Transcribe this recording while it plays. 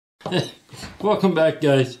Welcome back,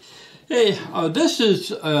 guys. Hey, this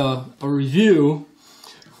is a review,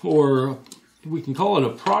 or we can call it a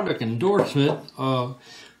product endorsement of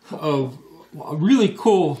a really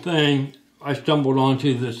cool thing I stumbled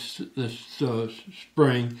onto this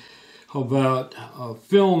spring about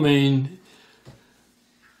filming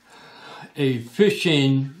a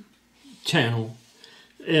fishing channel,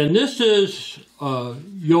 and this is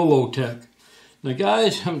YOLOtek. Now,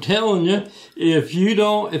 guys, I'm telling you, if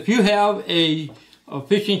you have a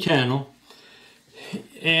fishing channel,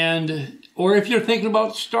 or if you're thinking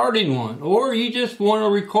about starting one, or you just want to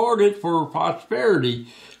record it for prosperity,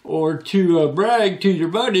 or to brag to your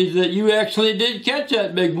buddies that you actually did catch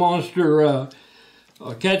that big monster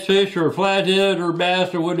catfish or flathead or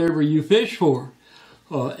bass or whatever you fish for.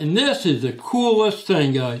 And this is the coolest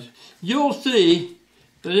thing, guys. You'll see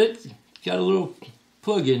that it's got a little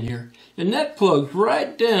plug in here. And that plugs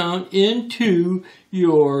right down into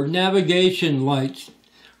your navigation lights.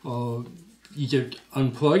 You just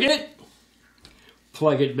unplug it,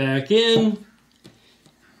 plug it back in,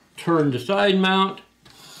 turn the side mount,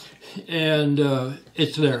 and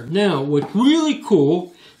it's there. Now, what's really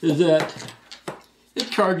cool is that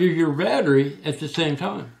it charges your battery at the same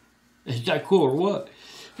time. Is that cool or what?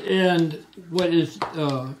 And what is,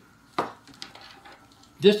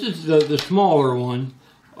 this is the smaller one.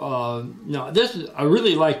 Now I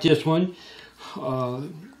really like this one.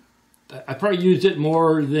 I probably used it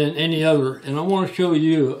more than any other, and I want to show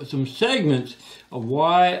you some segments of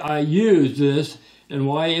why I use this and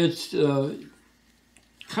why it's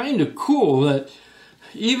kind of cool that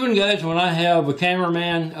even, guys, when I have a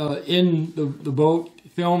cameraman in the boat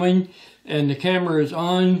filming and the camera is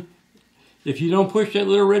on, if you don't push that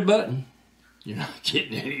little red button, you're not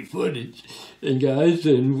getting any footage. And guys,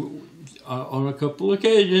 on a couple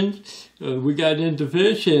occasions, we got into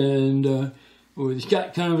fish and it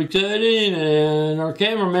got kind of exciting, and our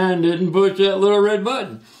cameraman didn't push that little red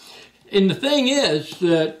button. And the thing is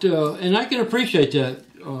that, and I can appreciate that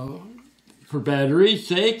for battery's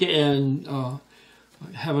sake and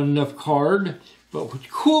having enough card, but what's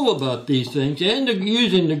cool about these things, and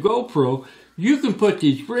using the GoPro, you can put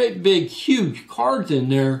these great big huge cards in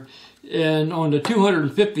there, and on the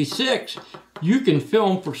 256, you can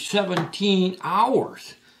film for 17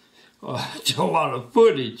 hours. It's a lot of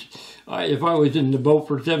footage. If I was in the boat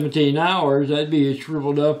for 17 hours, I'd be a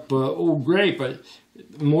shriveled up old grape,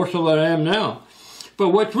 more so than I am now. But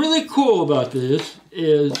what's really cool about this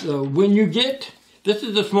is when you get, this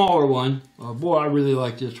is the smaller one. Boy, I really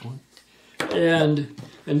like this one. And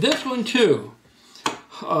this one too.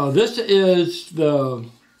 This is the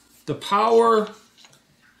Power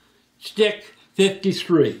Stick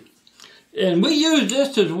 53. And we use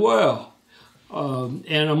this as well.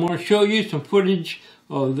 And I'm going to show you some footage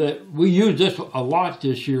that we use this a lot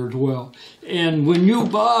this year as well. And when you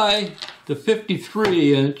buy the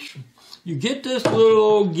 53-inch, you get this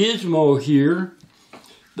little gizmo here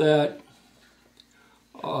that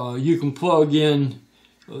you can plug in.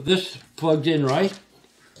 This plugs in right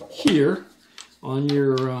here on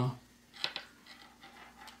your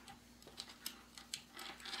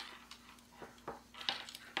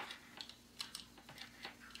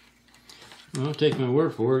well, take my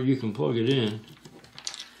word for it, you can plug it in.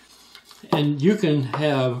 And you can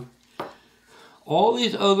have all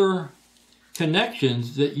these other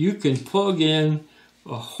connections that you can plug in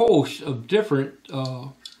a host of different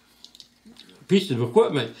pieces of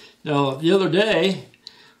equipment. Now, the other day,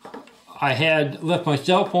 I had left my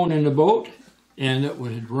cell phone in the boat, and it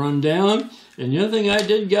was run down. And the other thing I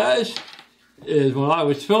did, guys, is when I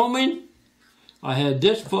was filming, I had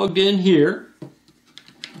this plugged in here.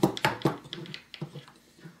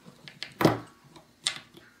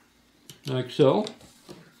 Like so.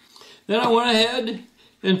 Then I went ahead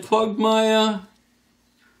and plugged my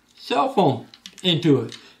cell phone into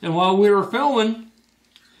it. And while we were filming,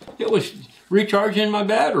 it was recharging my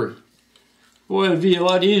battery. Boy, it'd be a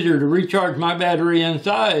lot easier to recharge my battery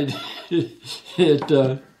inside than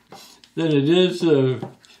it is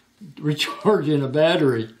recharging a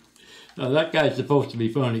battery. Now, that guy's supposed to be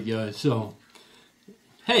funny, guys. So,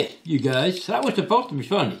 hey, you guys, that was supposed to be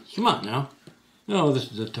funny. Come on now. No, this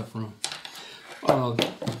is a tough room.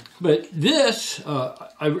 But this,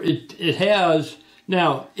 it has,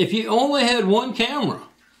 now, if you only had one camera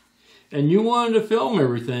and you wanted to film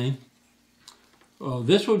everything,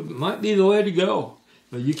 this might be the way to go.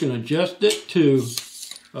 You can adjust it to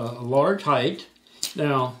a large height.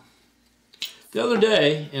 Now, the other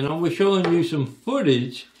day, and I was showing you some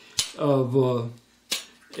footage of a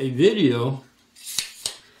video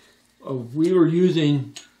of we were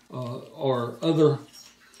using our other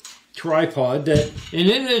tripod and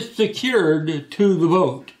it is secured to the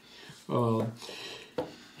boat.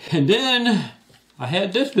 And then I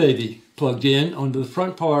had this baby plugged in onto the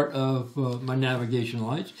front part of my navigation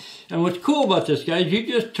lights. And what's cool about this, guys, you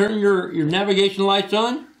just turn your navigation lights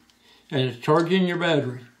on and it's charging your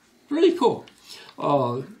battery. It's really cool.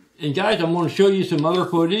 And guys, I'm going to show you some other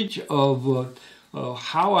footage of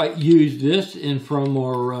how I use this and from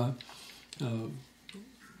our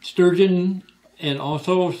sturgeon and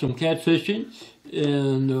also some catfishing.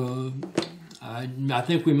 And I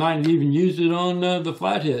think we might have even used it on the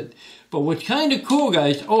flathead. But what's kind of cool,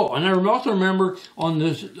 guys, oh, and I also remember on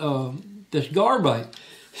this this gar bite,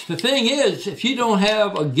 the thing is, if you don't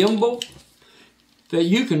have a gimbal, that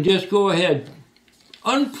you can just go ahead,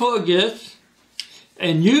 unplug this,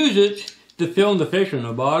 and use it to film the fish on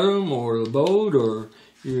the bottom or the boat or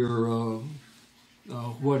your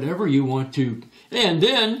whatever you want to. And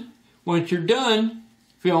then, once you're done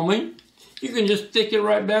filming, you can just stick it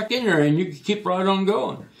right back in there and you can keep right on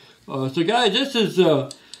going. So guys, this is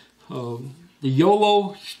the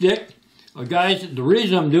YOLO stick. Guys, the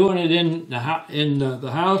reason I'm doing it in the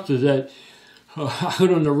house is that out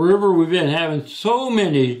on the river we've been having so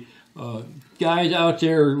many guys out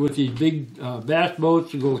there with these big bass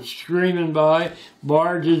boats that go screaming by,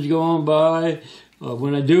 barges going by.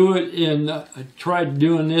 When I do it, and I tried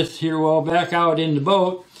doing this here a while back out in the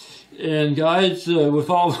boat, and guys, with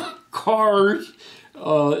all the cars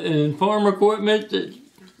and farm equipment, it's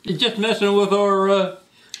just messing with our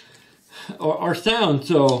sound.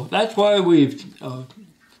 So that's why we've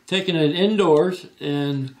taken it indoors,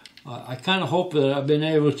 and I kind of hope that I've been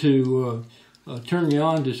able to turn you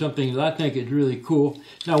on to something that I think is really cool.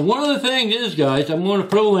 Now, one of the things is, guys, I'm going to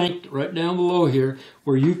put a link right down below here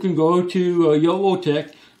where you can go to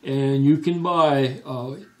YOLOtek and you can buy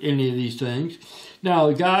any of these things.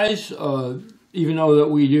 Now, guys, even though that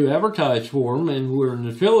we do advertise for them and we're an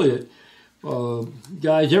affiliate,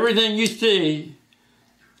 guys, everything you see,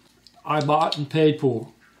 I bought and paid for.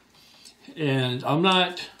 And I'm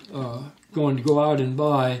not going to go out and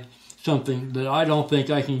buy something that I don't think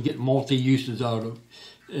I can get multi-uses out of.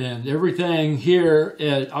 And everything here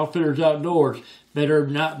at Outfitters Outdoors better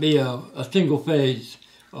not be a single phase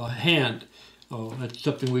hand. That's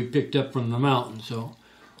something we picked up from the mountain. So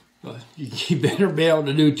you better be able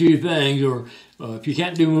to do two things, or if you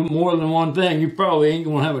can't do more than one thing, you probably ain't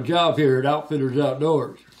going to have a job here at Outfitters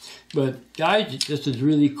Outdoors. But guys, this is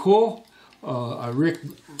really cool. I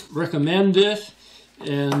recommend this,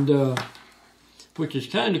 and which is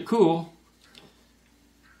kind of cool.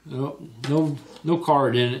 No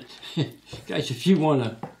card in it. Guys, if you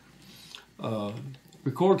want to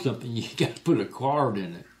record something, you got to put a card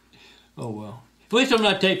in it. Oh well. At least I'm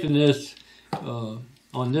not taping this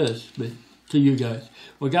on this, but to you guys.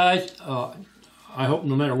 Well, guys, I hope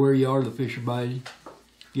no matter where you are, the fish are biting.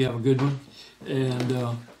 You have a good one, and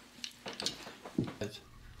oh,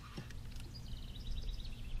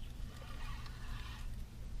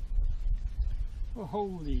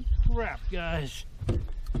 holy crap, guys.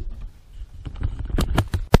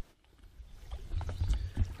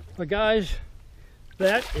 But guys,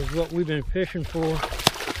 that is what we've been fishing for.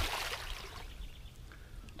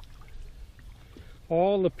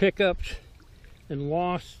 All the pickups and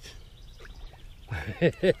lost.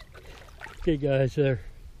 Okay guys, that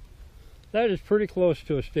is pretty close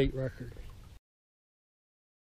to a state record.